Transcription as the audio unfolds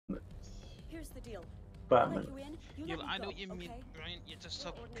Here's the deal. But I'll let you in. You let me I know go, what you mean, okay? Brian. You just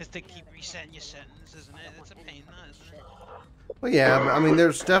because they keep resetting your settings, isn't it? It's a pain, that isn't it? Well, yeah, but I mean,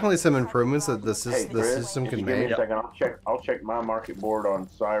 there's definitely some improvements that the hey, Chris, system if you can give me make. a second, I'll check my market board on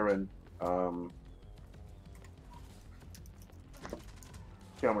Siren. See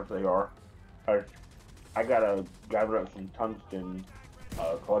how much they are. I gotta gather up some tungsten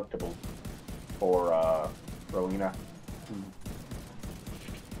collectibles for Rowena.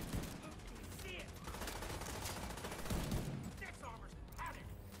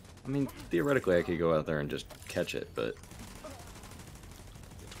 I mean, theoretically, I could go out there and just catch it, but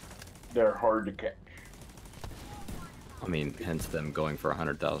They're hard to catch. I mean, hence them going for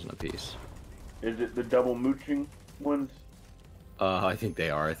 100,000 apiece. Is it the double mooching ones? I think they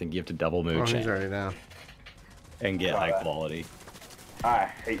are. I think you have to double mooch He's already down. and get high quality. I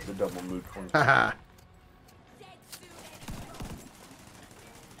hate the double mooch ones. Haha.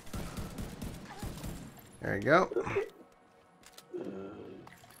 There you go.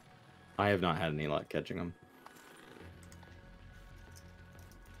 I have not had any luck catching them.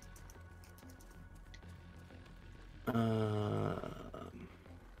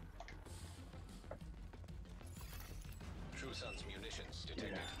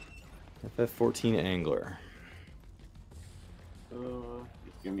 FF14 angler.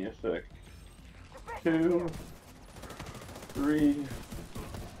 Just give me a sec. 2, 3,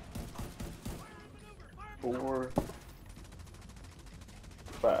 4,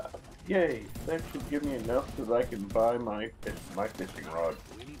 5. Yay! That should give me enough so that I can buy my fishing rod.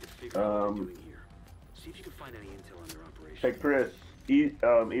 Hey Chris,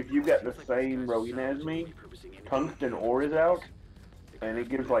 if you got the same Rowena as me, tungsten ore is out, and it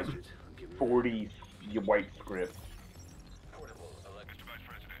gives like 40 white script.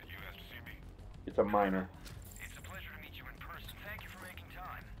 It's a minor.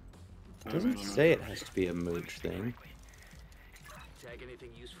 It doesn't say it has to be a mooch thing. Tag anything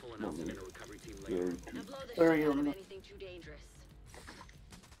useful and I'll send a recovery team There later. Now blow the There shit you out of go. anything too dangerous.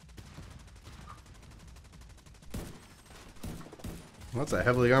 That's a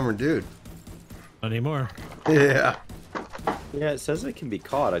heavily armored dude. Not anymore. Yeah. Yeah, it says it can be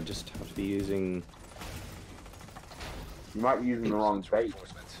caught. I just have to be using... You might be using the wrong bait.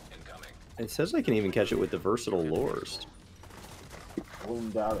 It says I can even catch it with the versatile lures. I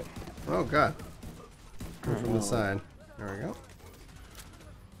wouldn't doubt it. Oh god. From the side. There we go.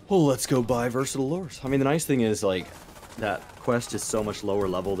 Well, let's go buy versatile lures. I mean, the nice thing is, like, that quest is so much lower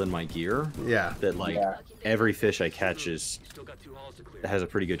level than my gear. Yeah. That, like, Yeah. every fish I catch is Still got 2 halls to clear. has a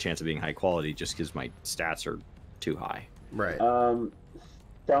pretty good chance of being high quality just because my stats are too high. Right.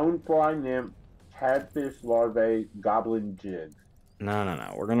 Stonefly nymph, hadfish larvae, goblin jig.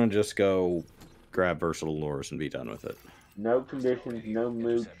 No. We're gonna just go grab versatile lures and be done with it. No conditions, no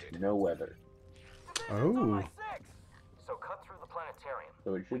mooch, no weather. Oh. So cut through the planetarium.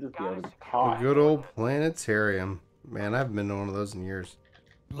 So it should just be able to A talk. good old planetarium. Man, I haven't been to one of those in years.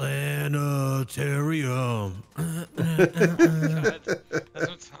 Planetarium. That's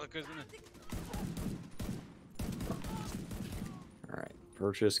what's how it goes, isn't it? Alright,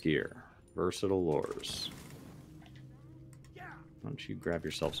 purchase gear. Versatile lures. Why don't you grab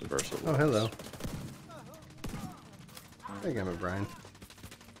yourself some versatile Oh, lures? hello. I think I'm a Brian.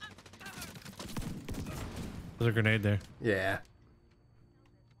 There's a grenade there. Yeah.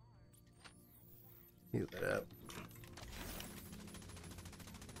 Heal that up.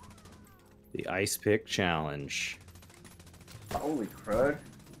 The Ice Pick Challenge. Holy crud.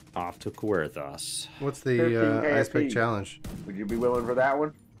 Off to Cuerthas. What's the 13 Ice Pick KFC. Challenge? Would you be willing for that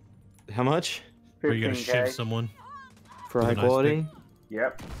one? How much? Are you gonna 15K? shiv someone? For With high an ice quality?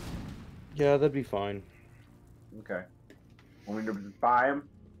 Yep. Yeah, that'd be fine. Okay. Want me to just buy them?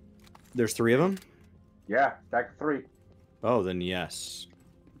 There's 3 of them? Yeah, stack of 3. Oh, then yes.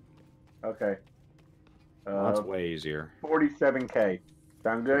 Okay. That's way easier. 47K.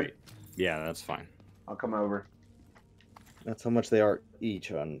 Sound good? Great. Yeah, that's fine. I'll come over. That's how much they are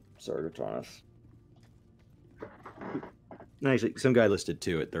each on Sargatonus. Actually, some guy listed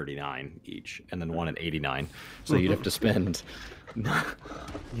 2 at 39 each, and then 1 at 89. So you'd have to spend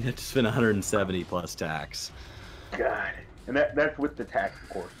 170 plus tax. God. And that's with the tax, of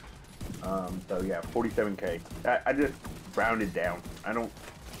course. So yeah, 47K. I just rounded down. I don't,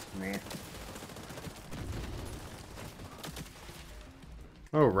 man.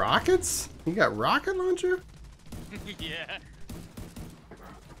 Oh, rockets? You got rocket launcher? Yeah.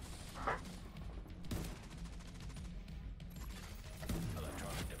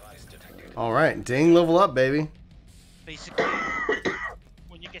 All right, ding, level up, baby. Basically,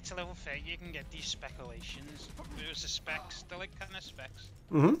 when you get to level 30, you can get these speculations. There's the specs. They're like kind of specs.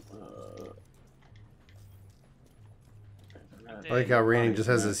 Mm-hmm. I like how Rainy just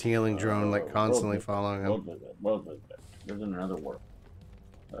has his healing drone like constantly following him. There's another word.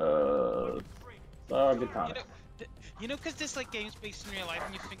 Good time. You know, because this like game's based in real life,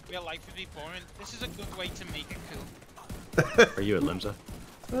 and you think real life would be boring. This is a good way to make it cool. Are you at Limsa?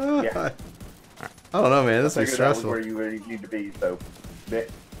 Yeah. I don't know, man. This I is figured that was stressful. where you really need to be, so.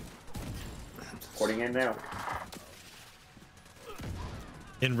 Porting in now.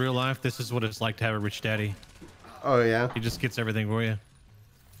 In real life, this is what it's like to have a rich daddy. Oh yeah. He just gets everything for you.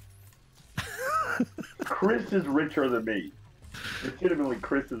 Chris is richer than me. Legitimately,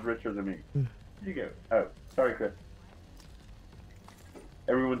 Chris is richer than me. Here you go. Oh, sorry, Chris.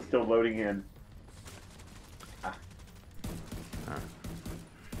 Everyone's still loading in.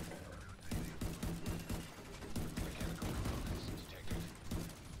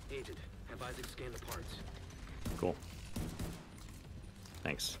 Agent, have Isaac scan the parts. Cool.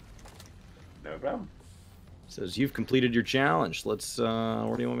 Thanks. No problem. Says you've completed your challenge. Let's.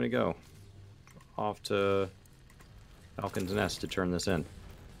 Where do you want me to go? Off to Falcon's Nest to turn this in.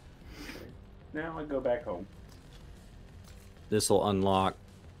 Now I go back home. This will unlock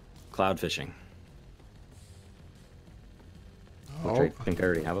cloud fishing. Which I think I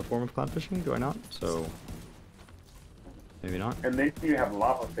already have a form of cloud fishing. Do I not? So maybe not. And then you have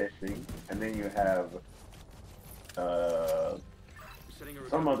lava fishing, and then you have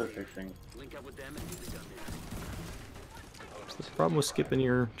some other fishing. Link up with them and get it done there. What's the problem with skipping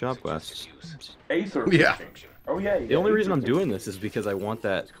your job quests? Acer Yeah. fishing. Oh yeah. The only reason I'm doing this is because I want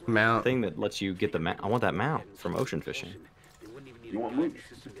that Mount. thing that lets you get the mount. I want that mount from ocean fishing. You want loot?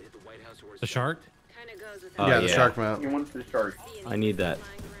 The shark? Yeah, the shark mount. He wants the shark. I need that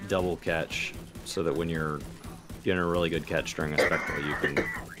double catch so that when you're getting a really good catch during a spectral, you can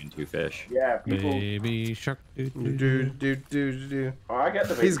bring in 2 fish. Yeah, people. Baby shark. Do. Oh, I got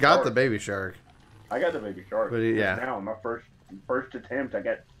the baby He's got shark. the baby shark. I got the baby shark. But yeah. Now, my first attempt, I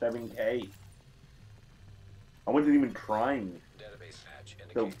got 7K. I wasn't even trying.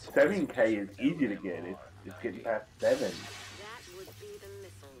 So 7K is easy to get. It's getting past 7. That would be the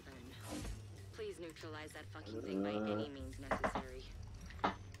missile then. Please neutralize that fucking thing by any means necessary.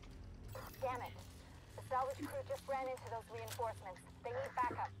 Damn it. The salvage crew just ran into those reinforcements. They need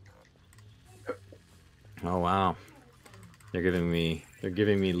backup. Oh wow, they're giving me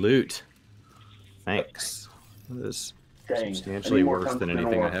loot. Thanks. This is Dang. substantially I need more worse than tungsten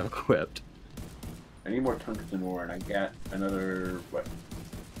anything I ore. have equipped. I need more tungsten ore, and I got another, what,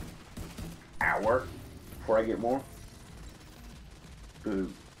 hour before I get more?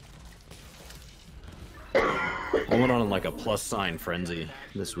 Boo. I went on like a plus sign frenzy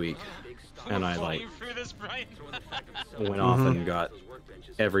this week, and I like Through this, Brian. went off and got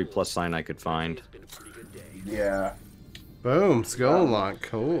every plus sign I could find. Yeah, Boom. Skill unlock.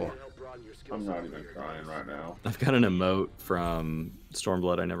 Cool. I'm not even trying right now. I've got an emote from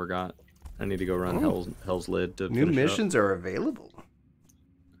Stormblood I never got. I need to go run Hell's Lid to New finish it up. missions are available.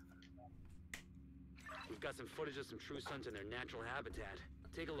 We've got some footage of some true suns in their natural habitat.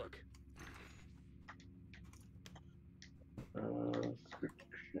 Take a look.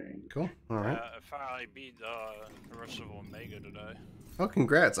 Switching. Cool. All right. I finally beat the rest of Omega today. Oh,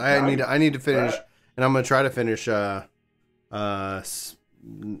 congrats! I need to finish, and I'm gonna try to finish 8,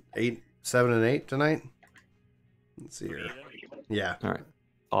 7, and 8 tonight. Let's see here. Yeah. All right,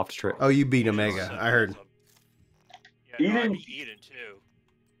 off to trip. Oh, you beat Omega. I heard. Yeah, no, I Eden- beat Eden too.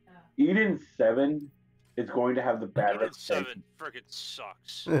 Eden 7 is going to have the bad Eden reputation. 7 freaking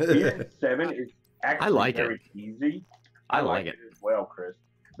sucks. Eden 7 is actually I like it. very easy. I like it. as well, Chris.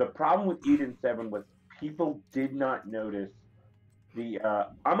 The problem with Eden 7 was people did not notice the.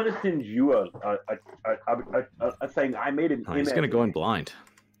 I'm gonna send you a thing. I made an Oh, he's image. gonna go in blind.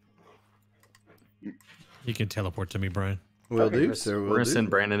 You can teleport to me, Brian. Will Okay, do, Chris, sir. We're Will gonna do. send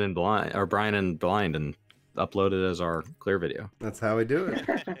Brandon in blind or Brian in blind and upload it as our clear video. That's how we do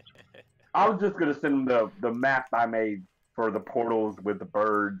it. I was just gonna send them the map I made for the portals with the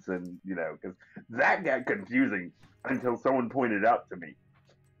birds, and because that got confusing until someone pointed out to me.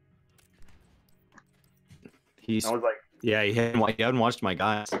 He's I was like, yeah. You haven't watched my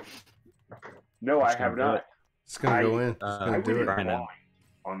guys. no, I Just have gonna do not. it. It's gonna go in. It's I gonna I do went it. Brian in. blind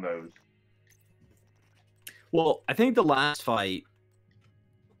on those. Well, I think the last fight,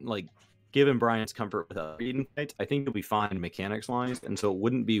 like, given Brian's comfort with Eden fights, I think he'll be fine mechanics wise, and so it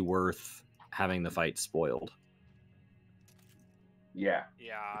wouldn't be worth having the fight spoiled. Yeah.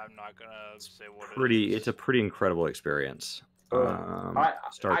 Yeah, I'm not gonna say what It's a pretty incredible experience.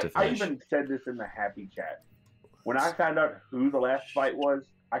 Start to I finish. even said this in the happy chat. When I found out who the last fight was,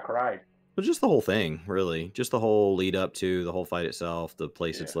 I cried. But just the whole thing, really, just the whole lead up to the whole fight itself, the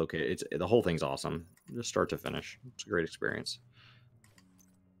place it's Yeah. located. The whole thing's awesome, just start to finish. It's a great experience.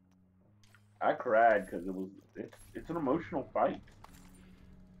 I cried because it's an emotional fight.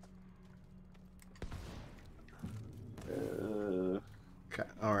 Okay.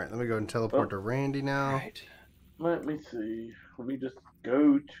 All right. Let me go and teleport to Randy now. Right. Let me see. Let me just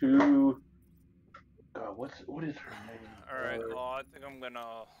go to. God, what is her name? Alright, well, I think I'm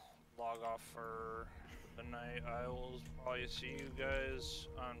gonna log off for the night. I will probably see you guys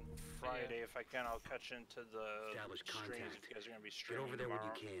on Friday. If I can, I'll catch into the Establish streams contact. if you guys are gonna be Get streaming over there when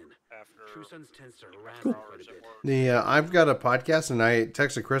tomorrow you can. after True Sons tends to harass after me quite hours a at bit. work. The I've got a podcast, and I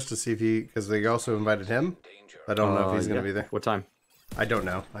texted Chris to see if he, because they also invited him. I don't know if he's gonna be there. What time? I don't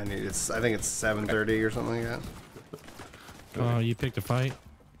know. I think it's 7:30 or something like that. Oh, you picked a fight?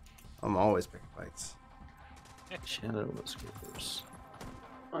 I'm always picking fights. Shadow Whiskers.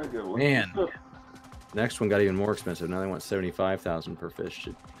 I go. Man. Next one got even more expensive. Now they want 75,000 per fish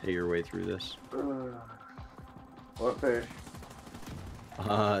to pay your way through this. What fish?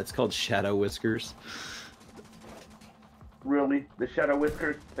 It's called Shadow Whiskers. Really? The Shadow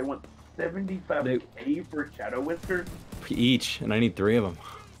Whiskers? They want 75K for Shadow Whiskers? Each, and I need 3 of them.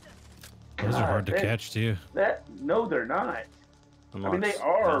 Those are hard to that- catch too. No, they're not. I mean, they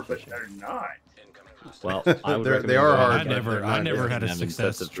are, but they're not. Well, I would They are hard. I never had a Having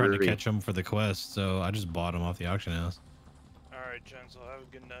success sets of trying to 3. catch them for the quest, so I just bought them off the auction house. Alright, gents, well, have a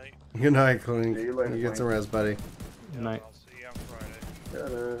good night. Good night, Clink. See you later, You get some rest, buddy. Good night. I'll see you on Friday.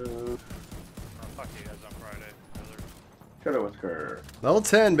 Shadow, Or fuck you guys on Friday. Rather. Shadow Whisker. Level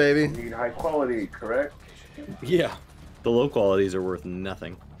 10, baby. Need high quality, correct? Yeah. The low qualities are worth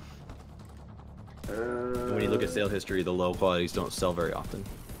nothing. When you look at sale history, the low qualities don't sell very often.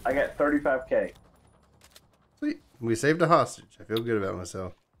 I got 35K. Sweet. We saved a hostage. I feel good about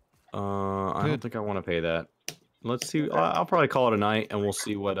myself. I don't think I want to pay that. Let's see. I'll probably call it a night, and we'll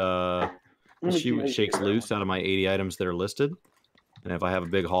see what shakes loose out of my 80 items that are listed. And if I have a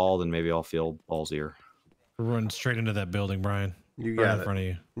big haul, then maybe I'll feel ballsier. Run straight into that building, Brian. You Right got in it. front of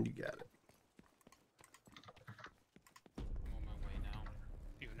you. You got it. I'm on my way now.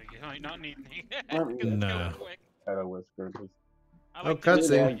 Even though you might not need me. No. Shadow Whiskers. I Oh, like It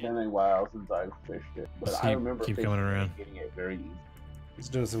cutscene. has been a while since I've fished it, but Just I remember keep fishing coming it around. and getting it very easy. He's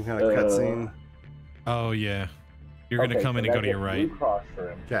doing some kind of cutscene. Oh yeah. You're gonna Okay, come in so and go I to your get right. Blue cross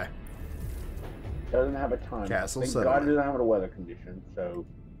shrimp. Okay. Doesn't have a time. Castle Thank God settlement. it doesn't have a weather condition, so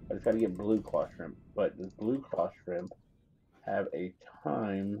I just got to get blue claw shrimp. But does blue claw shrimp have a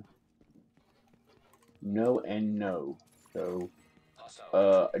time? No and no. So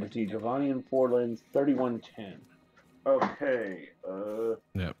I just need Giovanni 4 lens 3110. Okay.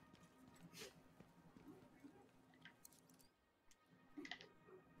 Yep.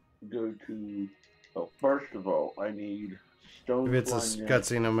 Go to. Oh, first of all, I need stone. If it's a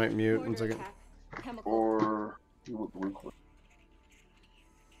cutscene, I might mute. 1 second. Or blue claw.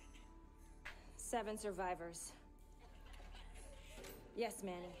 7 survivors. Yes,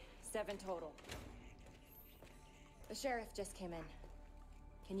 Manny. 7 total. The sheriff just came in.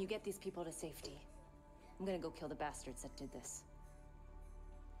 Can you get these people to safety? I'm gonna go kill the bastards that did this.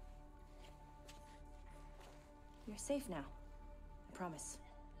 You're safe now. I promise.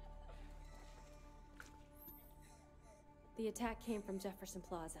 The attack came from Jefferson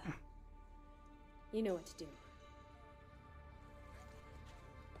Plaza. You know what to do.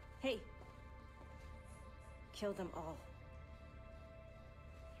 Hey! Kill them all.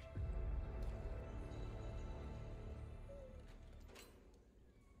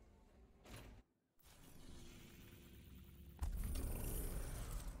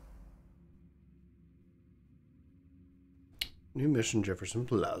 New mission, Jefferson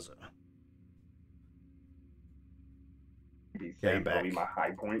Plaza. These Yeah, save back. me my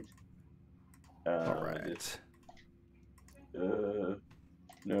high points. All right.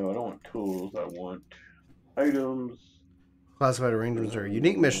 No, I don't want tools. I want items. Classified arrangements are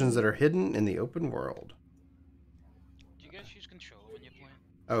unique missions that are hidden in the open world. Do you guys use controller when you're playing?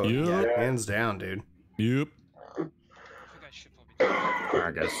 Oh, Yep. yeah, hands down, dude. Yep. I think I should probably do that.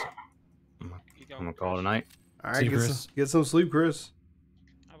 Alright, guys. You go, I'm gonna call it a night. All See right, you, Chris. get some sleep, Chris.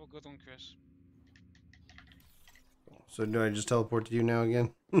 Have a good one, Chris. So do I just teleport to you now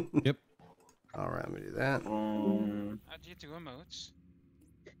again? Yep. All right, let me do that. How do you do emotes?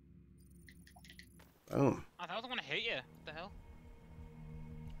 Boom. I don't want to hit you. What the hell?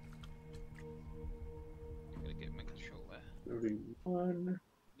 I'm gonna get my controller. 31.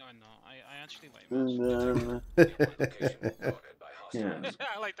 No, I'm not. I actually like And this. then, yeah.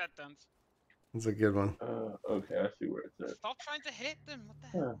 I like that dance. That's a good one. Okay, I see where it's at. Stop trying to hit them. What the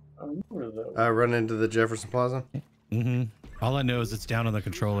hell? Where is that? Run into the Jefferson Plaza. Mm-hmm. All I know is it's down on the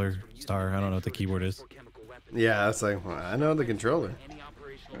controller star. I don't know what the keyboard is. Yeah, that's like, well, I know the controller. Any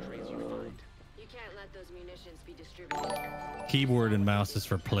operational traits you find, Keyboard and mouse is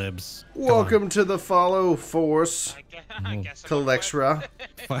for plebs. Welcome to the follow force, I guess I'm Kalexra.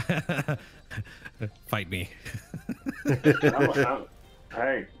 Fight me.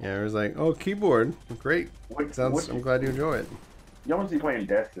 Hey. Yeah, it was like, oh, keyboard, great. I'm glad you enjoy it. You almost be playing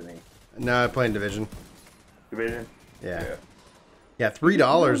Destiny. No, I'm playing Division. Division? Yeah. Yeah,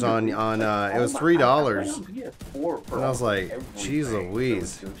 $3 on it was $3. And I was like, geez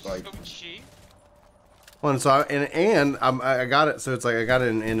Louise. so cheap. Well, and so I got it. So it's like I got it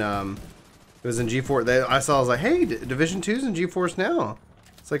in it was in Geforce. I was like, hey, Division 2's in Geforce Now.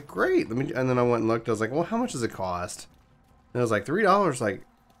 It's like great. And then I went and looked. I was like, well, how much does it cost? And it was like $3. Like,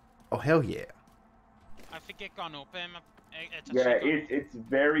 oh hell yeah. I think it gone up. Yeah, it's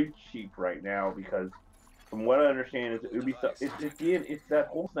very cheap right now because, from what I understand, is Ubisoft. It's that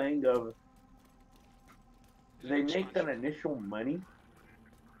whole thing of they make that initial money,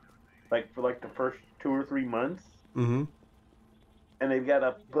 like for like the first 2 or 3 months, and they've got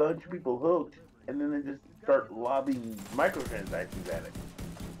a bunch of people hooked, and then they just start lobbing microtransactions at it.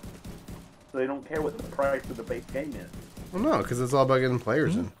 So they don't care what the price of the base game is. Well, no, because it's all about getting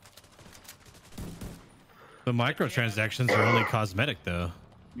players in. The microtransactions are only cosmetic, though.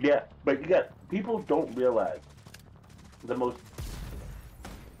 Yeah, but people don't realize the most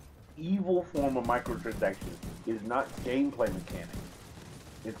evil form of microtransactions is not gameplay mechanics.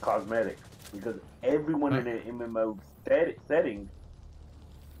 It's cosmetics. Because everyone in an MMO setting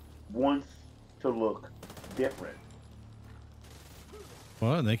wants to look different.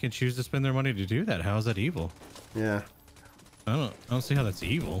 Well, and they can choose to spend their money to do that. How is that evil? Yeah. I don't see how that's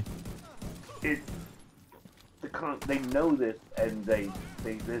evil. They know this, and they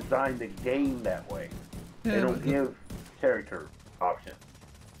design the game that way. Yeah, they don't give character options.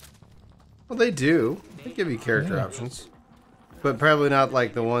 Well, they do. They give you character options. But probably not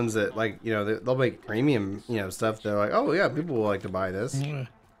like the ones that, like, you know, they'll make premium, you know, stuff. They're like, oh yeah, people will like to buy this. Yeah,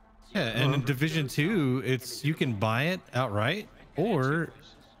 and in Division 2, it's you can buy it outright, or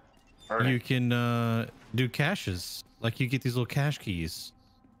you can do caches. Like you get these little cache keys,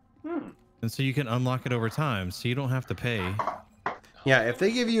 and so you can unlock it over time, so you don't have to pay. Yeah, if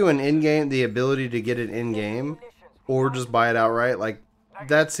they give you an in-game, the ability to get it in-game, or just buy it outright, like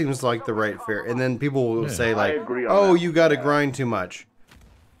that seems like the right fare. And then people will say like, "Oh, you got to grind too much."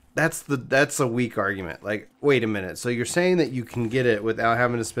 That's a weak argument. Like, wait a minute. So you're saying that you can get it without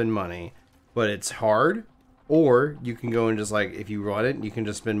having to spend money, but it's hard, or you can go and just like, if you want it, you can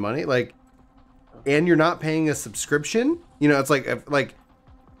just spend money, like, and you're not paying a subscription. You know, it's like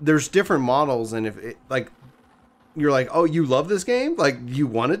there's different models, and if it, like you're like, oh, you love this game, like you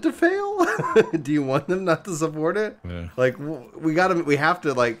want it to fail. Do you want them not to support it? Yeah. Like we have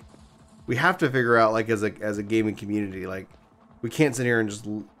to figure out, like, as a gaming community, like we can't sit here and just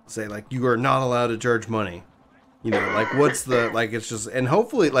say like you are not allowed to charge money. You know, like what's the, like, it's just, and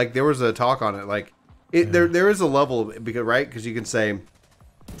hopefully, like, there was a talk on it, like it there is a level because, right, because you can say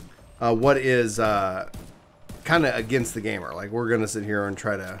what is kind of against the gamer, like we're gonna sit here and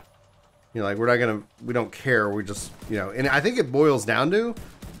try to, you know, like we don't care, we just, you know, and I think it boils down to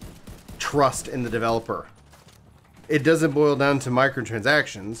trust in the developer. It doesn't boil down to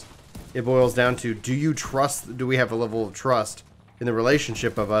microtransactions. It boils down to, do we have a level of trust in the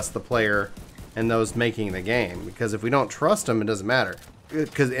relationship of us, the player, and those making the game? Because if we don't trust them, it doesn't matter.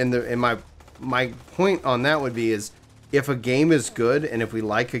 Because my point on that would be is, if a game is good and if we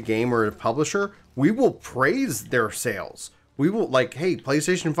like a game or a publisher, we will praise their sales. We will, like, hey,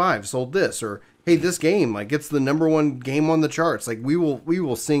 PlayStation 5 sold this, or hey, this game, like, it's the #1 game on the charts. Like, we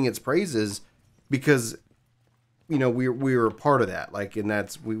will sing its praises because, you know, we were a part of that. Like, and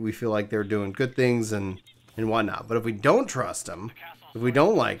that's, we feel like they're doing good things and whatnot. But if we don't trust them, if we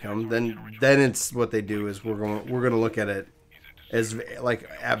don't like them, then it's what they do is we're gonna look at it as like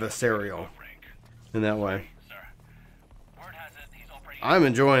adversarial in that way. I'm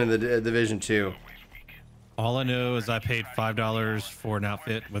enjoying the Division 2. All I know is I paid $5 for an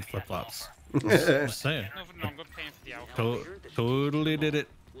outfit with flip-flops. Just saying. Totally did it.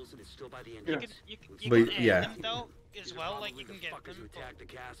 You can add them, though, as well. Like, you can get them.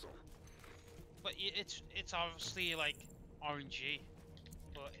 But it's obviously like RNG.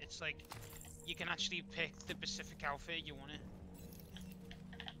 But it's like you can actually pick the specific outfit you want it.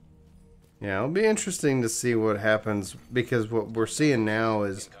 Yeah, it'll be interesting to see what happens, because what we're seeing now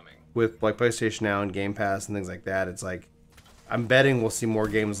is with like PlayStation Now and Game Pass and things like that, it's like I'm betting we'll see more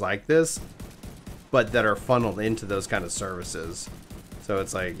games like this, but that are funneled into those kind of services. So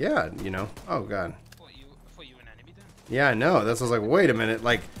it's like, yeah, you know, oh god. I thought you were an enemy then. Yeah, I know. That's, I was like, wait a minute,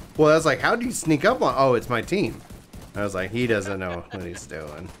 like, well, that's like, how do you sneak up on? Oh, it's my team. I was like, he doesn't know what he's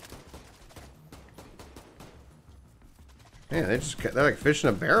doing. Man, they're like fish in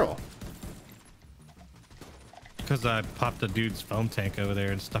a barrel. Because I popped a dude's foam tank over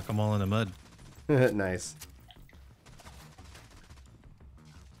there and stuck them all in the mud. Nice.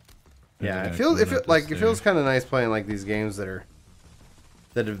 Yeah, it feels kind of nice playing like these games that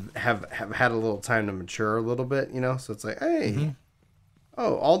have had a little time to mature a little bit, you know. So it's like, hey,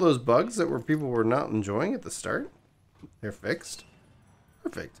 oh, all those bugs that people were not enjoying at the start, they're fixed.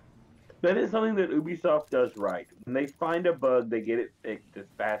 Perfect. That is something that Ubisoft does right. When they find a bug, they get it fixed as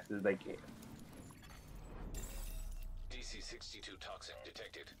fast as they can. DC-62 toxic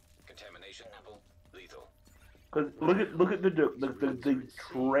detected. Contamination level lethal. Because look at the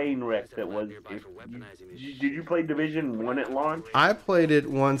train wreck that was. Did you play Division 1 at launch? I played it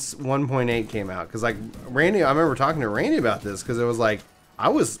once 1.8 came out because like Randy, I remember talking to Randy about this because it was like I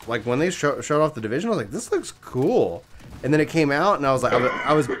was like when they showed off the Division, I was like, this looks cool, and then it came out and I was like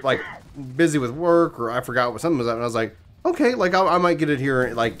I was like busy with work or I forgot what something was up and I was like, okay, like I might get it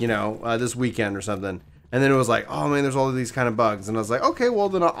here like this weekend or something, and then it was like, oh man, there's all of these kind of bugs, and I was like, okay, well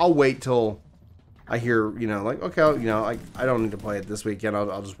then I'll wait till I hear, like, okay, like I don't need to play it this weekend.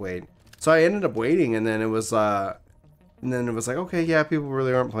 I'll just wait. So I ended up waiting, and then it was like, okay, yeah, people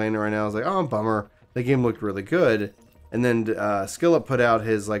really aren't playing it right now. I was like, oh, bummer. The game looked really good, and then Skillup put out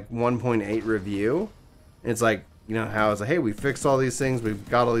his like 1.8 review. And it's like, how it's like, hey, we fixed all these things, we've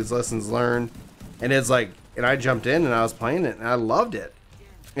got all these lessons learned, and it's like, and I jumped in and I was playing it, and I loved it.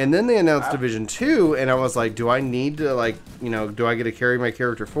 And then they announced Division 2, and I was like, do I need to like, do I get to carry my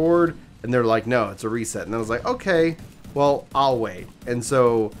character forward? And they're like, no, it's a reset. And I was like, okay, well, I'll wait. And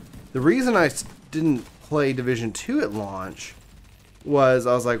so the reason I didn't play Division 2 at launch was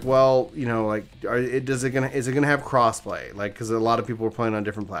I was like, well, is it gonna have crossplay? Like, because a lot of people were playing on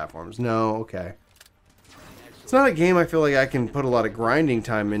different platforms. No, okay. It's not a game I feel like I can put a lot of grinding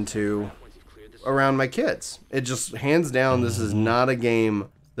time into around my kids. It just, hands down, this is not a game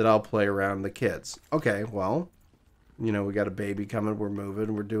that I'll play around the kids. Okay, well, we got a baby coming, we're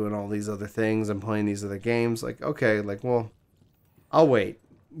moving, we're doing all these other things, I'm playing these other games. Like, okay, like, well, I'll wait.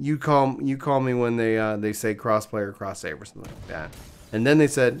 You call me when they say crossplay or cross save or something like that. And then they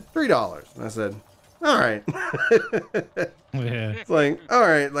said $3. And I said, all right. Yeah. It's like, all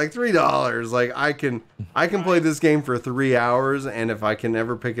right, like $3. Like I can play this game for 3 hours, and if I can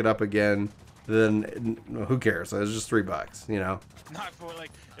ever pick it up again, then who cares? So it's just $3, Not for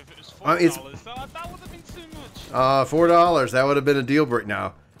like if it was $4, that would have been too much. $4. That would have been a deal breaker.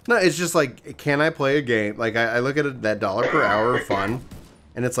 No, it's just like, can I play a game? Like I look at it, that $1 per hour of fun,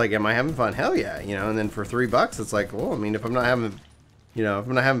 and it's like, am I having fun? Hell yeah, And then for $3, it's like, well, I mean, if I'm not having, if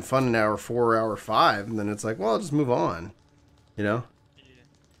I'm not having fun in hour 4 or hour 5, then it's like, well, I'll just move on, Yeah.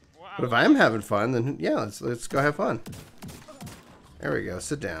 But if I am having fun, then yeah, let's go have fun. There we go.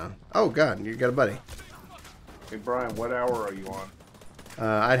 Sit down. Oh God, you got a buddy. Hey Brian, what hour are you on?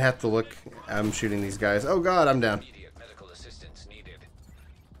 I'd have to look. I'm shooting these guys. Oh God, I'm down. Immediate medical assistance needed.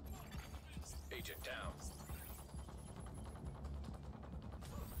 Agent down.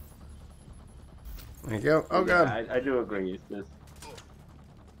 There you go. Oh God. Yeah, I do agree. It's just.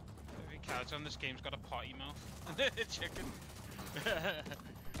 Every character on this game's got a potty mouth. Chicken.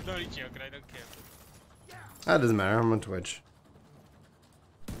 Not a joke, I don't care. That doesn't matter. I'm on Twitch.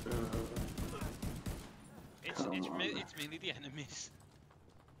 It's mainly the enemies.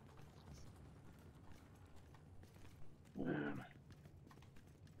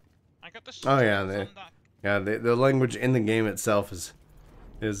 I got the oh yeah, the language in the game itself is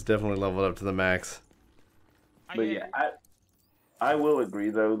definitely leveled up to the max. But yeah, I will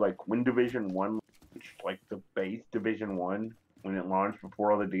agree though. Like when Division 1, like the base Division 1, when it launched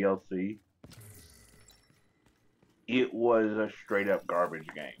before all the DLC, it was a straight up garbage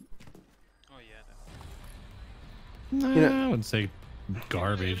game. Oh yeah. No, I wouldn't say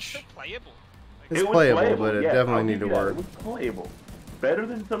garbage. It's playable. It's playable, but it definitely needs to work. It was playable, better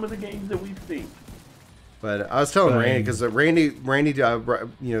than some of the games that we've seen. But I was telling Randy, because Randy,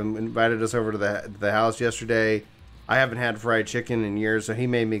 invited us over to the house yesterday. I haven't had fried chicken in years, so he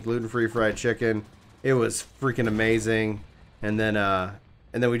made me gluten-free fried chicken. It was freaking amazing. And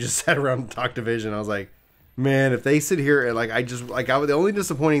then we just sat around and talked Division. I was like, man, if they sit here and the only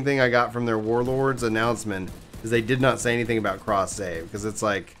disappointing thing I got from their Warlords announcement is they did not say anything about cross save, because it's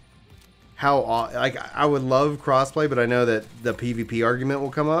like, I would love crossplay, but I know that the PvP argument will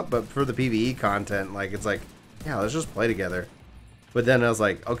come up. But for the PvE content, like, it's like, yeah, let's just play together. But then I was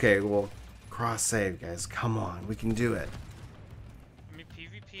like, okay, well, cross save, guys, come on, we can do it. I mean,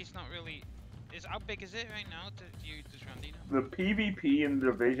 PvP is not really. How big is it right now? The PvP in the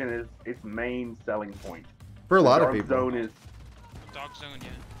Division is its main selling point. For a lot of people. Dark Zone, yeah.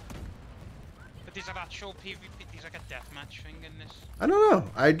 But there's an actual PvP, there's like a deathmatch thing in this. I don't know.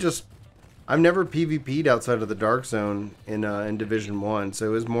 I've never PvP'd outside of the Dark Zone in Division 1, so it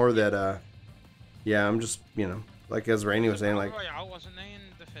was more that, yeah, I'm just, you know, like as Rainey was saying, like... Royale, wasn't they, in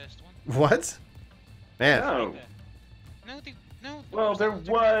the first one? What? Man. No. No, well, there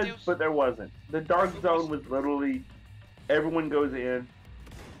was, but there wasn't. The Dark Zone was literally, everyone goes in,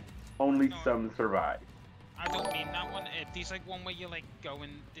 only some survive. I don't mean that one. There's like one where you like go in,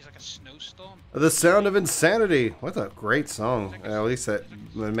 there's like a snowstorm. The Sound of Insanity. What a great song. At least that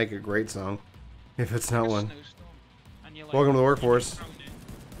would make a great song. If it's not one. Like, welcome to the workforce.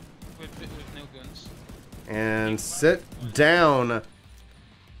 With no guns. And sit down. I think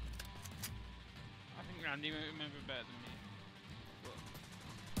Randy might remember better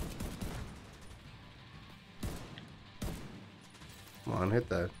than me. Come on, hit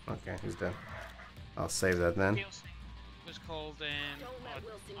that. Okay, he's dead. I'll save that then. It was called, I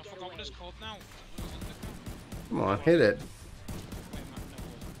forgot what it's called now. Come on, hit it.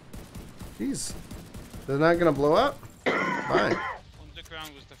 Jeez. They're not gonna blow up? Fine.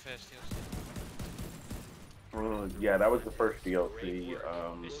 Underground was the first DLC. Yeah, that was the first DLC.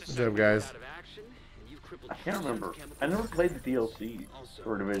 Good job, guys. I can't remember. I never played the DLC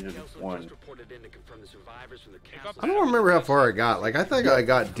for Division 1. I don't remember how far I got. Like, I think I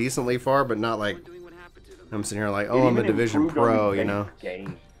got decently far, but not like... I'm sitting here like, oh, I'm a Division Pro, you know?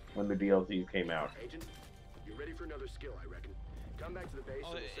 Game when the DLCs came out. You're ready for another skill, I reckon. Come back to the base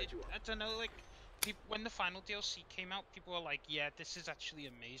and we'll set you up. I don't know, like, when the final DLC came out, people were like, yeah, this is actually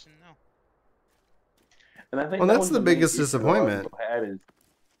amazing now. And I think well, that's the biggest disappointment.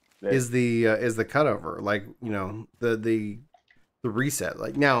 Is the cutover, like, you know, the reset.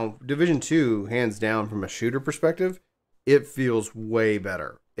 Like, now Division 2, hands down, from a shooter perspective, it feels way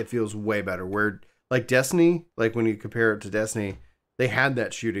better. It feels way better. Where like Destiny, like when you compare it to Destiny, they had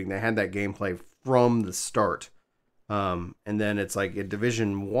that shooting, they had that gameplay from the start. And then it's like in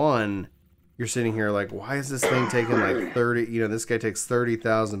Division 1, you're sitting here like, why is this thing taking like 30? You know, this guy takes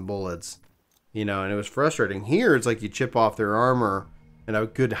 30,000 bullets. You know, and it was frustrating. Here, it's like you chip off their armor and a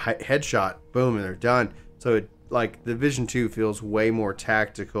good headshot, boom, and they're done. So it, like, Division 2 feels way more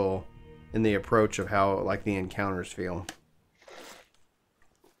tactical in the approach of how like the encounters feel.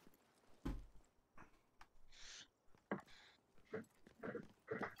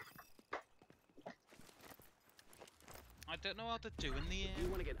 I don't know how to do in the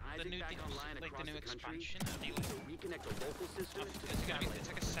new things, like the new expansion. Reconnect a local system. It's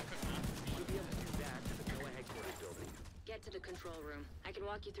like a separate map. You'll be able to do that at the NOAA headquarters building. Get to the control room. I can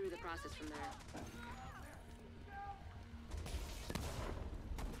walk you through the process from there.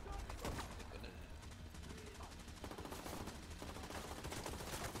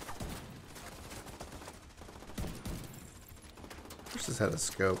 This just had a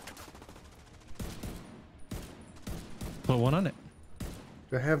scope. Put one on it.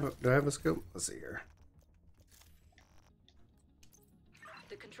 Do I have a scope? Let's see here.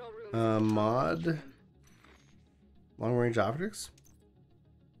 The control room Mod. Long range optics.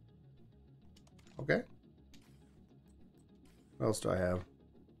 Okay. What else do I have?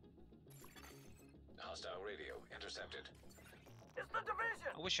 Hostile radio intercepted. It's the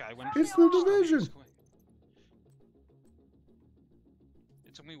division. I wish I went. It's the division.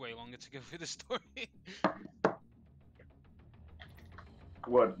 It took me way longer to go through the story.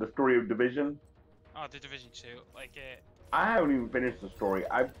 What, the story of Division? Oh, the Division 2. Like, I haven't even finished the story.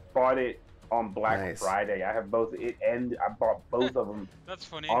 I bought it on Black Friday. I have both it and I bought both of them. That's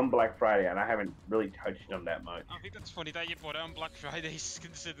funny. On Black Friday, and I haven't really touched them that much. I think that's funny that you bought it on Black Friday,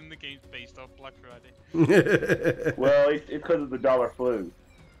 considering the game's based off Black Friday. Well, it's because of the dollar flu.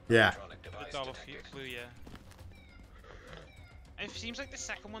 Yeah. The dollar flu, yeah. It seems like the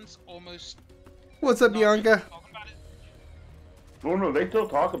second one's almost... What's up, Bianca? Oh no, they still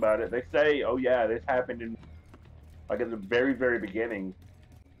talk about it. They say, oh yeah, this happened in, like, at the very, very beginning.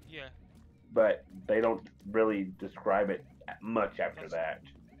 Yeah. But they don't really describe it much after that.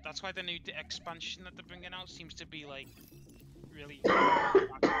 That's why the new expansion that they're bringing out seems to be, like, really a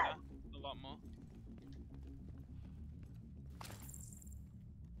lot more.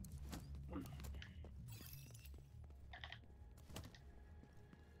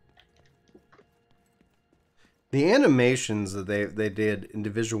 The animations that they did in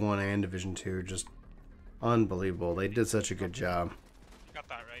Division 1 and Division 2 are just unbelievable. They did such a good job. Got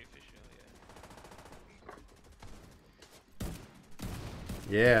that right, for sure,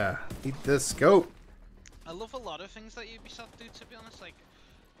 yeah. Eat the scope. I love a lot of things that Ubisoft do, to be honest. Like,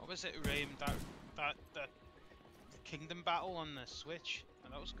 what was it, Raim? That Kingdom Battle on the Switch. Oh,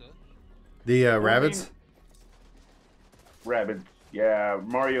 that was good. The Rabbids? Rabbids. Yeah,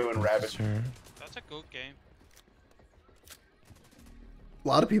 Mario and Rabbids. Sure. That's a good game. A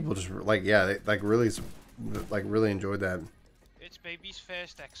lot of people just like, yeah, they really enjoyed that. It's baby's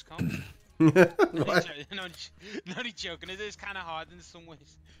first XCOM. What? Not joking. It is kind of hard in some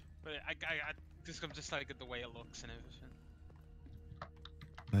ways, but I'm just like at the way it looks and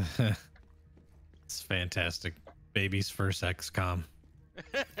everything. It's fantastic. Baby's first XCOM.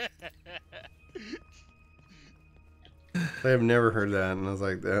 I have never heard that, and I was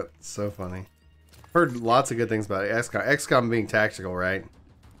like, that's so funny. Heard lots of good things about it. XCOM being tactical, right?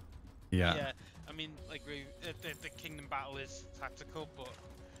 Yeah. Yeah. I mean, like the Kingdom Battle is tactical, but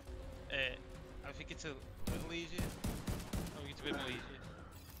I think it's a little easier. I think it's a bit more easier,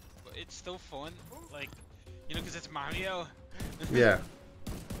 but it's still fun. Like, you know, because it's Mario. Yeah.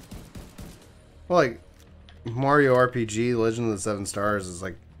 Well, like Mario RPG: Legend of the Seven Stars is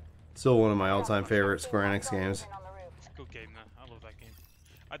like still one of my all-time favorite Square Enix games. It's a good game, man. I love that game.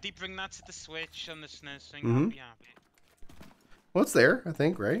 I did bring that to the Switch on the SNES thing. Mm-hmm. I'll be happy. Well, it's there, I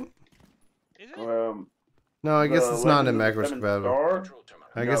think, right? Is it? No, I guess it's not in backwards compatible. Star?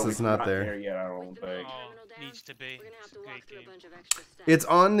 I guess it's not there. Yet, I don't think. Oh, needs to be. It's a great game. It's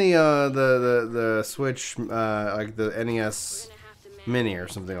on the Switch, like the NES Mini or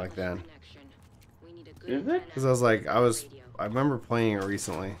something like that. Is it? Because I remember playing it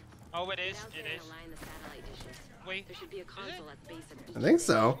recently. Oh, it is. It is. Wait, I think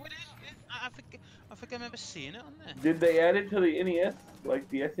so. Oh, it is. I think I remember seeing it on there. Did they add it to the NES, like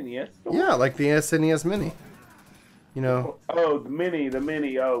the SNES store? Yeah, like the SNES Mini. You know. Oh, the mini.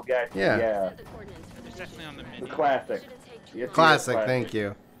 Oh, gotcha. Yeah. It's definitely on the mini. The classic. Yes, Classic. Thank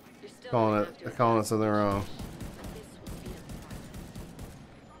you. Calling it something wrong.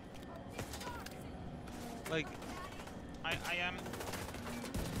 Like, I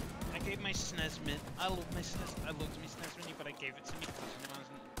gave my SNES Mini. I love my SNES. I loved my SNES Mini, but I gave it to me because I wasn't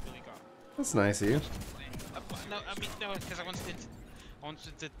really got. That's nice of you. No, I mean no, because I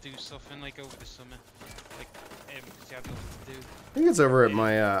wanted to do something like over the summer, like because you have nothing to do. I think it's over at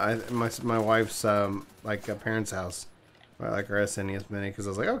my wife's parents' house. I like her SNES Mini because I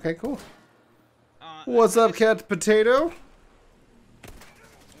was like, okay, cool. What's up, Cat Potato? I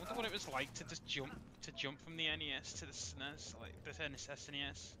wonder what it was like to just jump from the NES to the SNES, like the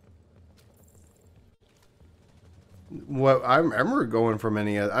SNES. What I remember going from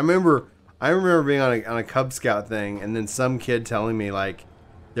NES. I remember being on a Cub Scout thing, and then some kid telling me like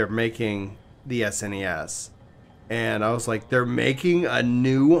they're making the SNES, and I was like, they're making a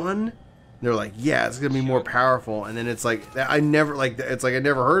new one. And they're like, yeah, it's gonna be more powerful, and then it's like I never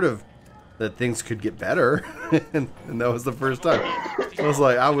heard of that things could get better, and that was the first time.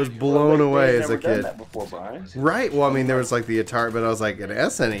 I was blown away as a kid. Before, Brian. Right. Well, I mean, there was like the Atari, but I was like an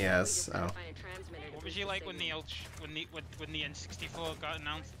SNES. Oh. What was you like when the N64 got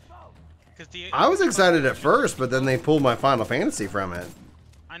announced? I was excited at first, but then they pulled my Final Fantasy from it.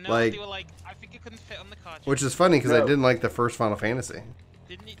 I know, like, they were like, I think it couldn't fit on the cartridge. Which is funny because I didn't like the first Final Fantasy.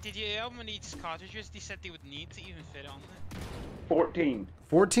 Did you how many cartridges they said they would need to even fit on there? 14.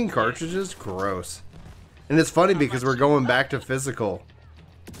 14 cartridges? Gross. And it's funny because we're going back to physical.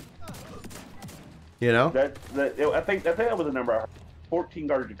 You know? I think that was the number I heard. 14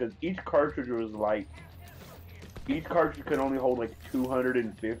 cartridges, because each cartridge could only hold like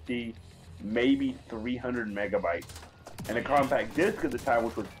 250, maybe 300 megabytes. And a compact disc at the time,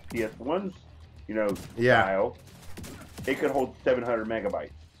 which was PS1's, style, it could hold 700 megabytes.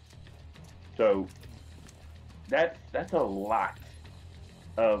 So that's a lot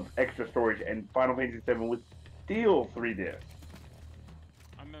of extra storage, and Final Fantasy VII was still 3 discs.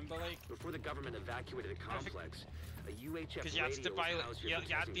 I remember, like, before the government evacuated the complex, a UHF because you had to buy, you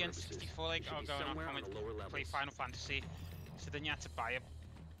had the purposes. N64, like, play Final Fantasy, so then you had to buy a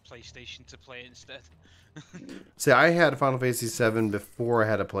PlayStation to play it instead. See, I had Final Fantasy VII before I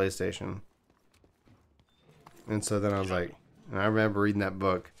had a PlayStation. And so then I was like, and I remember reading that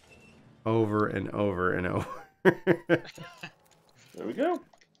book over and over and over. There we go.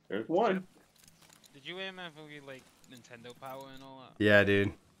 There's one. Did you ever like Nintendo Power and all that? Yeah,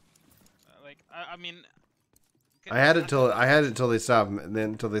 dude. Like, I mean, I had it till they stopped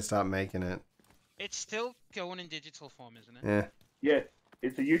making it. It's still going in digital form, isn't it? Yeah. Yes,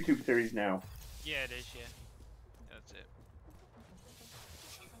 it's a YouTube series now. Yeah, it is. Yeah, that's it.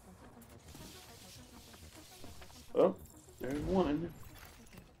 Oh, there's one.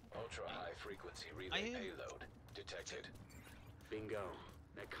 Ultra high frequency relay payload detected. Bingo.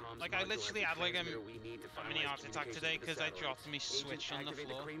 Like, I literally had like a mini heart attack today because I dropped my Switch on the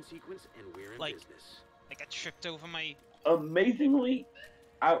floor. Like I tripped over my. Amazingly,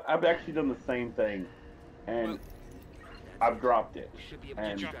 I've actually done the same thing, and I've dropped it.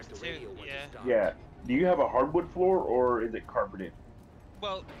 And You dropped it too, yeah. yeah. Do you have a hardwood floor or is it carpeted?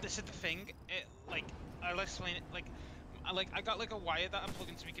 Well, this is the thing. I'll explain it. I got like a wire that I plug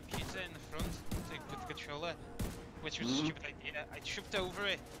into my computer in the front with the controller, which was a stupid idea. I tripped over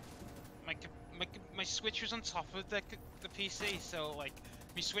it. My switch was on top of the PC, so like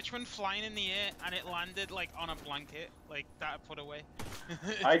my switch went flying in the air and it landed like on a blanket, like that I put away.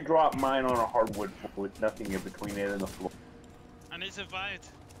 I dropped mine on a hardwood floor with nothing in between it and the floor. And it survived,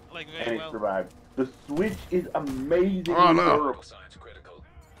 like very well. And it survived. The switch is amazing. Oh no!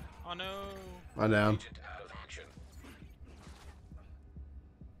 Oh no! I'm down.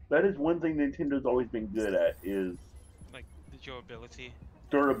 That is one thing Nintendo's always been good at, is like the durability.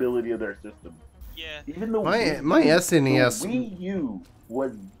 Durability of their system. Yeah. Even though my SNES, the Wii U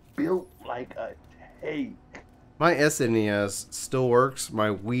was built like a tank. My SNES still works. My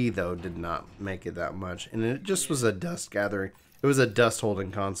Wii though did not make it that much, and it just was a dust gathering. It was a dust holding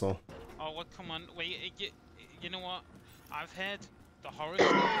console. Oh, well, come on, wait, you know what? I've heard the horror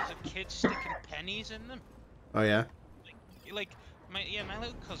stories of kids sticking pennies in them. Oh yeah. Like my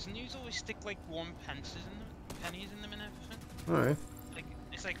little cousin used to always stick like 1 pennies in them and everything. All right. Like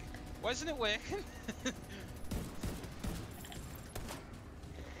it's like, why isn't it working?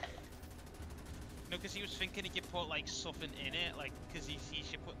 No, because he was thinking he could put like something in it, like because he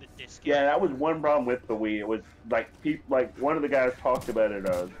should put the disc. Yeah, that was one problem with the Wii. It was like one of the guys talked about it.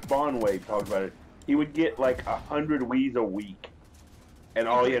 Spawnwave talked about it. He would get like 100 Wiis a week, and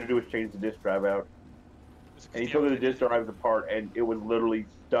all he had to do was change the disc drive out. And he took the disc drives apart, and it was literally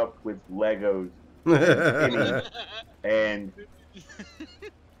stuffed with Legos, and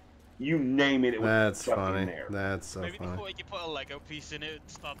you name it. It was That's stuck funny. in there. That's so Maybe funny. they thought you could put a Lego piece in it and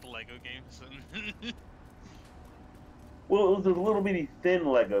start the Lego games. Well, it was a little bitty thin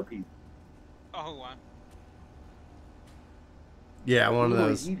Lego piece. Oh wow. Yeah, one of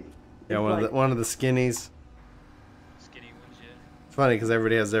those. Yeah, one of the skinnies. Skinny ones, yeah. It's funny because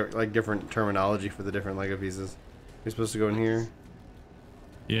everybody has their like different terminology for the different Lego pieces. You're supposed to go in here.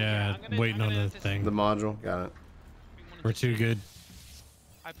 Yeah, waiting on the thing. The module, got it. We're too good.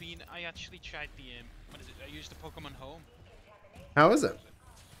 I actually tried the what is it? I used the Pokemon Home. How is it?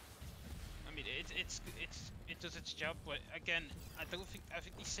 I mean, it does its job, but again, I think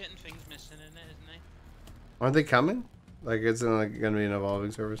there's certain things missing in it, isn't there? Aren't they coming? Like it's like gonna be an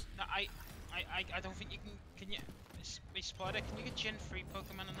evolving service. No, I don't think you can. Can you? Spider, can you get Gen 3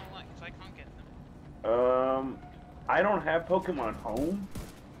 Pokemon and all that? Because I can't get them. I don't have Pokemon Home,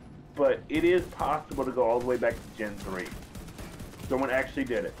 but it is possible to go all the way back to Gen 3. Someone actually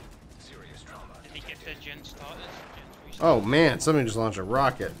did it. Did they get their Gen starters? Gen 3 starters? Oh man, somebody just launched a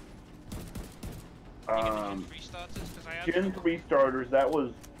rocket. Gen 3 starters. That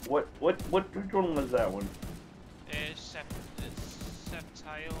was which one was that one?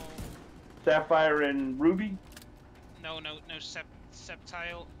 Sceptile. Sapphire and Ruby? No,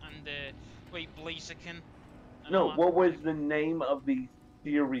 Sceptile and wait, Blaziken. No, what was the name of the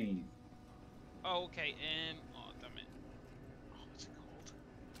series? Oh, okay. Oh damn it. Oh, what's it called?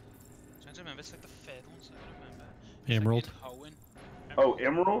 I'm trying to remember. It's like the third one, so I don't remember. Emerald. Like Oh,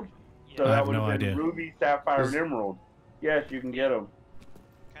 Emerald? Yeah. So I that have would no have been idea. Ruby, Sapphire, and Emerald. Yes, you can get them.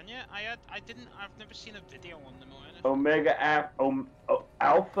 Can you? I've never seen a video on them or anything. Omega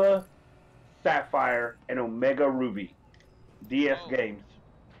Alpha, Sapphire, and Omega Ruby. DS games.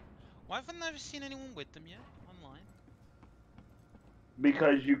 Why have I never seen anyone with them yet online?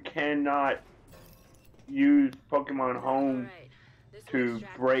 Because you cannot use Pokemon Home to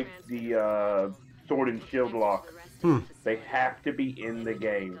break the Sword and Shield lock. They have to be in the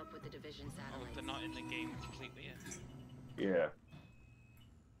game. Oh, they're not in the game completely yet. Yeah.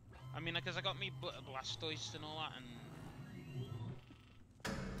 I mean, because I got me Blastoise and all that, and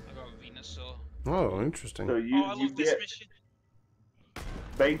I got Venusaur. Oh, interesting. So you, I you love this get mission.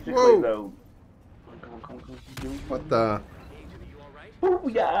 basically Whoa. though. What the? Oh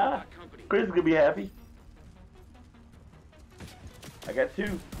yeah. Chris is gonna be happy. I got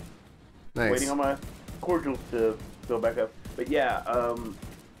 2. Nice. Waiting on my cordials to fill back up. But yeah,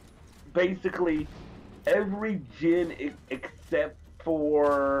 basically every gen except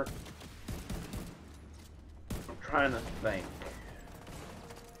for, I'm trying to think.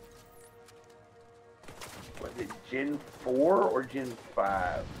 Was it Gen 4 or Gen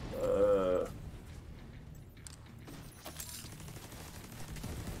 5?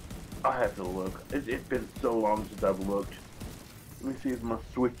 I'll have to look. It's been so long since I've looked. Let me see if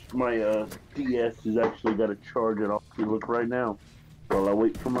my DS has actually got a charge it off. You look right now while I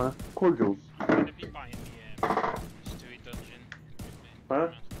wait for my cordials. I'm gonna be buying the Mystery Dungeon. Huh?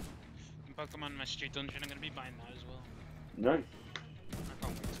 Pokemon Mystery Dungeon, I'm gonna be buying that as well. Nice.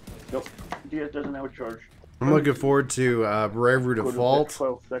 Nope. DS doesn't have a charge. I'm looking forward to Bravery Default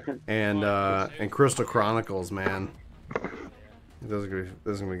and Crystal Chronicles, man. Those are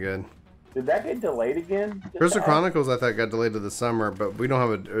gonna be good. Did that get delayed again? Crystal Chronicles, I thought got delayed to the summer, but we don't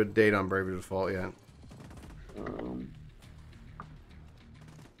have a date on Bravery Default yet.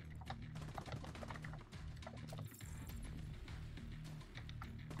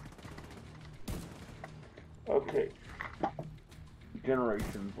 Okay.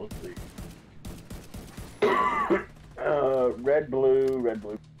 Generations, let's see. Red, blue,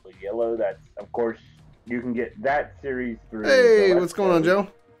 yellow. That's, of course, you can get that series through. Hey, what's going on, Joe?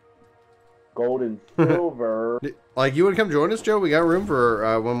 Gold and silver. Like, you want to come join us, Joe? We got room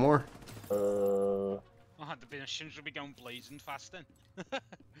for one more. The missions will be going blazing fast then.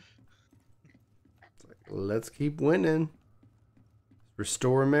 Let's keep winning.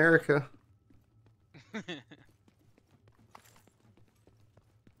 Restore America.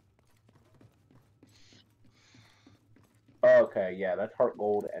 Okay, yeah, that's Heart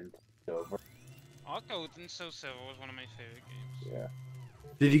Gold and Silver. Heart Gold and Silver was one of my favorite games. Yeah.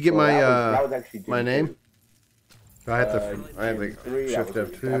 Did you get that was actually my name? I have to shift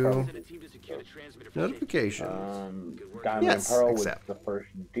up to notifications. Diamond and Pearl was the first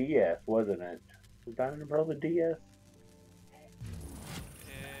DS, wasn't it? Was Diamond and Pearl the DS?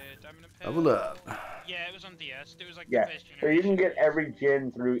 Diamond and Pearl. Level up. Yeah, it was on DS. It was like yeah. the first generation. So you can get every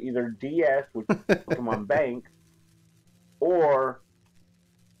gen through either DS, which is Pokemon Bank, or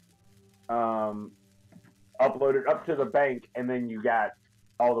upload it up to the bank, and then you got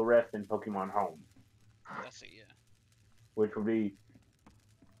all the rest in Pokemon Home. That's it, yeah. Which would be,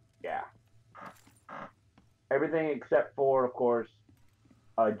 yeah. Everything except for, of course,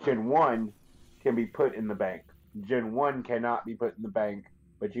 Gen 1 can be put in the bank. Gen 1 cannot be put in the bank,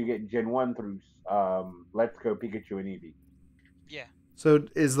 but you get Gen 1 through Let's Go Pikachu and Eevee. Yeah. So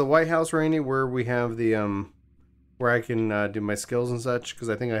is the White House, Randy, where we have the, where I can do my skills and such? Because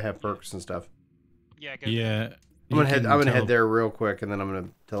I think I have perks and stuff. Yeah, yeah. I'm gonna head there real quick, and then I'm gonna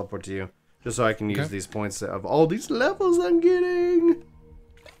teleport to you, just so I can use these points of all these levels I'm getting.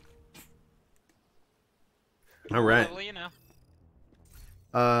 All right.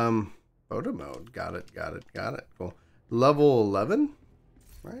 Photo mode. Got it. Cool. Level 11,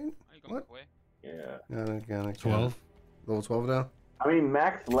 right? What? Yeah. Got it. 12. Level 12 now. I mean,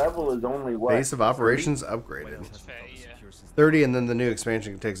 max level is only what? Base of operations upgraded. 30, and then the new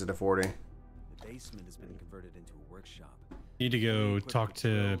expansion takes it to 40. You need to go talk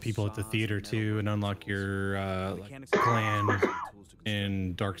to people at the theater too and unlock your clan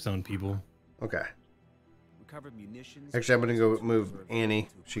and Dark Zone people. Okay. Actually, I'm gonna go move Annie.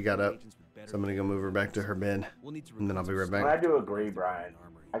 She got up, so I'm gonna go move her back to her bed, and then I'll be right back. I do agree, Brian.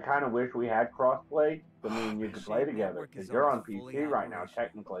 I kind of wish we had crossplay, so me and you could play together, because you're on PC right now,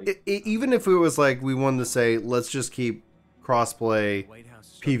 technically. Even if it was like we wanted to say, let's just keep crossplay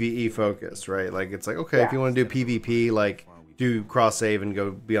PvE focused, right? Like, it's like, okay, if you want to do PvP, like, do cross save and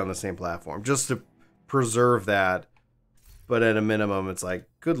go be on the same platform, just to preserve that. But at a minimum, it's like,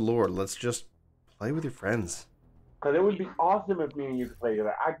 good lord, let's just play with your friends. Because it would be awesome if me and you could play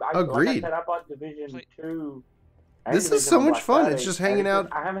together. Agreed. Like I said, I bought Division 2. This is so much fun. It's just hanging out.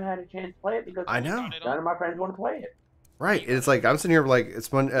 I haven't had a chance to play it because I know none of my friends want to play it. Right. It's like, I'm sitting here like,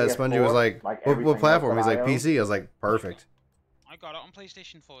 Spongy was like what platform? He's like, PC. I was like, perfect. I got it on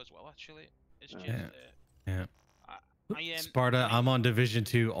PlayStation 4 as well, actually. It's just, yeah. Sparta, I'm on Division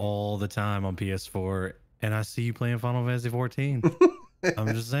 2 all the time on PS4, and I see you playing Final Fantasy XIV.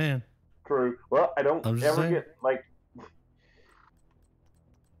 I'm just saying. True. Well, I don't ever get, like...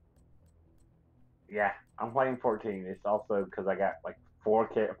 Yeah, I'm playing 14. It's also because I got, like, 5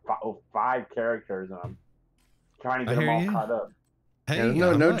 characters, and I'm trying to get them all caught up. Hey,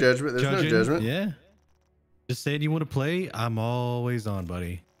 yeah, no judgment. There's no judgment. Yeah. Just saying you want to play, I'm always on,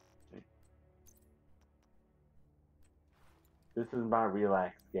 buddy. This is my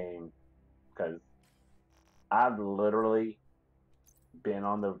relax game, because I've literally been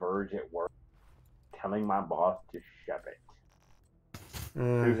on the verge at work telling my boss to shove it.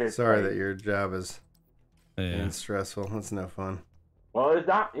 Sorry that your job is stressful. That's no fun. Well, it's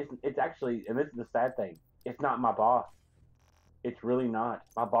not. It's actually, and this is the sad thing, it's not my boss. It's really not.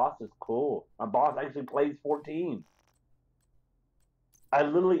 My boss is cool. My boss actually plays 14. I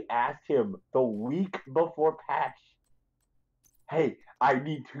literally asked him the week before patch, hey, I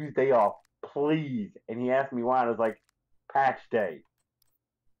need Tuesday off, please. And he asked me why, and I was like, patch day.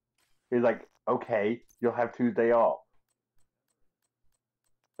 He's like, okay, you'll have Tuesday off.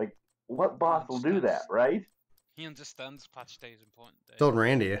 Like, what boss will do that, right? He understands patch day is important. Told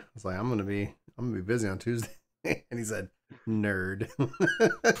Randy, I was like, I'm gonna be busy on Tuesday. And he said, Nerd.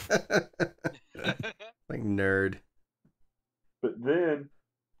 Like nerd. But then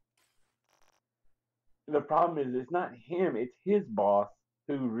the problem is it's not him, it's his boss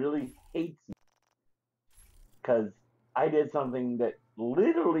who really hates me. Because I did something that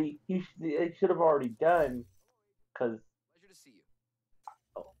literally he should have already done. Because,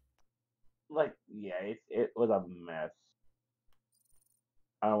 like, yeah, it was a mess.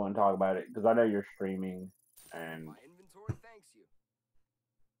 I don't want to talk about it because I know you're streaming, and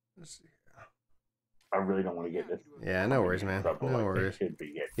let's see. I really don't want to get this. Yeah, no worries, man. No like worries.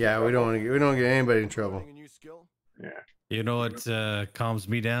 Yeah, we don't get anybody in trouble. Yeah. You know what calms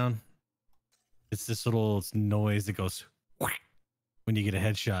me down? It's this little noise that goes when you get a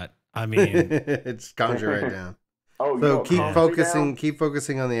headshot. I mean, it calms you right down. Oh, so keep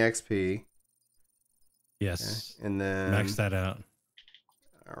focusing on the XP. Yes. Okay. And then max that out.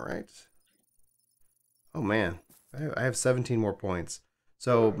 All right. Oh man, I have 17 more points.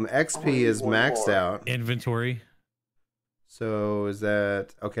 So XP is maxed out. Inventory. So is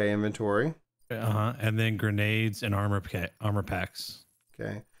that okay? Inventory. And then grenades and armor packs.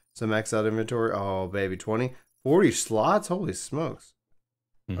 Okay. So max out inventory. Oh baby, 40 slots. Holy smokes.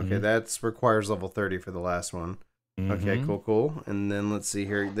 Okay, that's requires level 30 for the last one. Okay, cool. And then let's see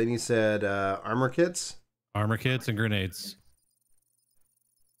here. Then you said armor kits. Armor kits and grenades.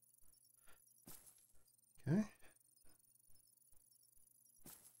 Okay.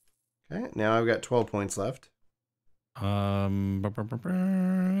 Okay, now I've got 12 points left. There's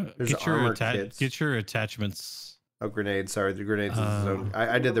get your attachments. Oh, grenades. Sorry, the grenades is his own.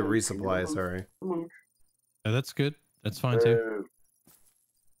 I did the resupply. Sorry. That's good. That's fine too.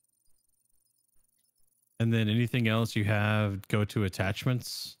 And then anything else you have, go to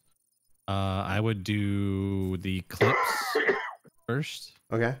attachments. I would do the clips first.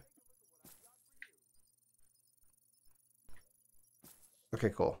 Okay. Okay,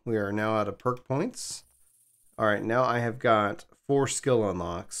 cool. We are now out of perk points. All right, now I have got 4 skill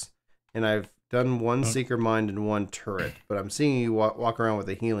unlocks, and I've done 1 Seeker Mind and 1 turret, but I'm seeing you walk around with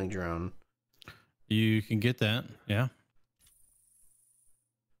a healing drone. You can get that, yeah.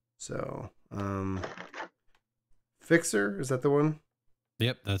 So, Fixer, is that the one?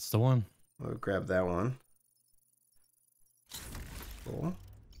 Yep, that's the one. I'll grab that one. Cool.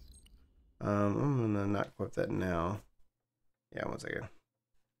 I'm gonna not equip that now. Yeah, 1 second.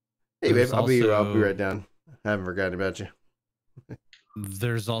 Hey, babe, I'll be right down. I haven't forgotten about you.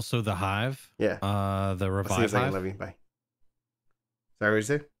 There's also the Hive. Yeah. The Revive Hive. Love you. Bye. Sorry, what did you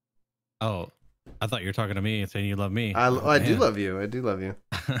say? Oh, I thought you were talking to me and saying you love me. I do love you. I do love you.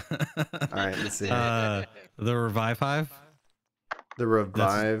 All right, let's see. The Revive Hive. The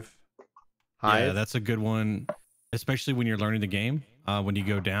Revive Hive. Yeah, that's a good one, especially when you're learning the game. When you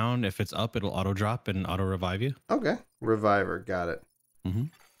go down, if it's up, it'll auto drop and auto revive you. Okay, Reviver, got it.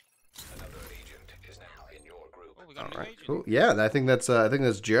 All right, cool. Yeah, I think that's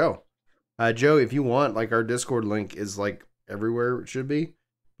Joe. Joe, if you want, like, our Discord link is like everywhere it should be,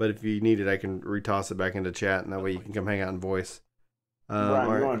 but if you need it, I can retoss it back into chat, and that way you can come hang out in voice.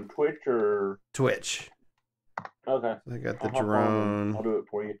 Brian, you on Twitch or Twitch? Okay. I got the drone. I'll do it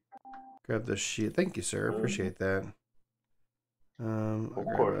for you. Grab the sheet. Thank you, sir. Appreciate that. Of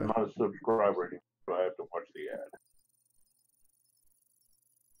course, I'm not a subscriber anymore, so I have to watch the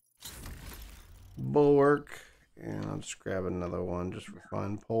ad. Bulwark. And I'll just grab another one just for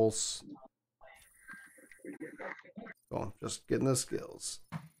fun. Pulse. Cool. Just getting the skills.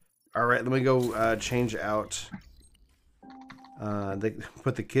 All right, let me go change out. They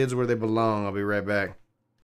put the kids where they belong. I'll be right back.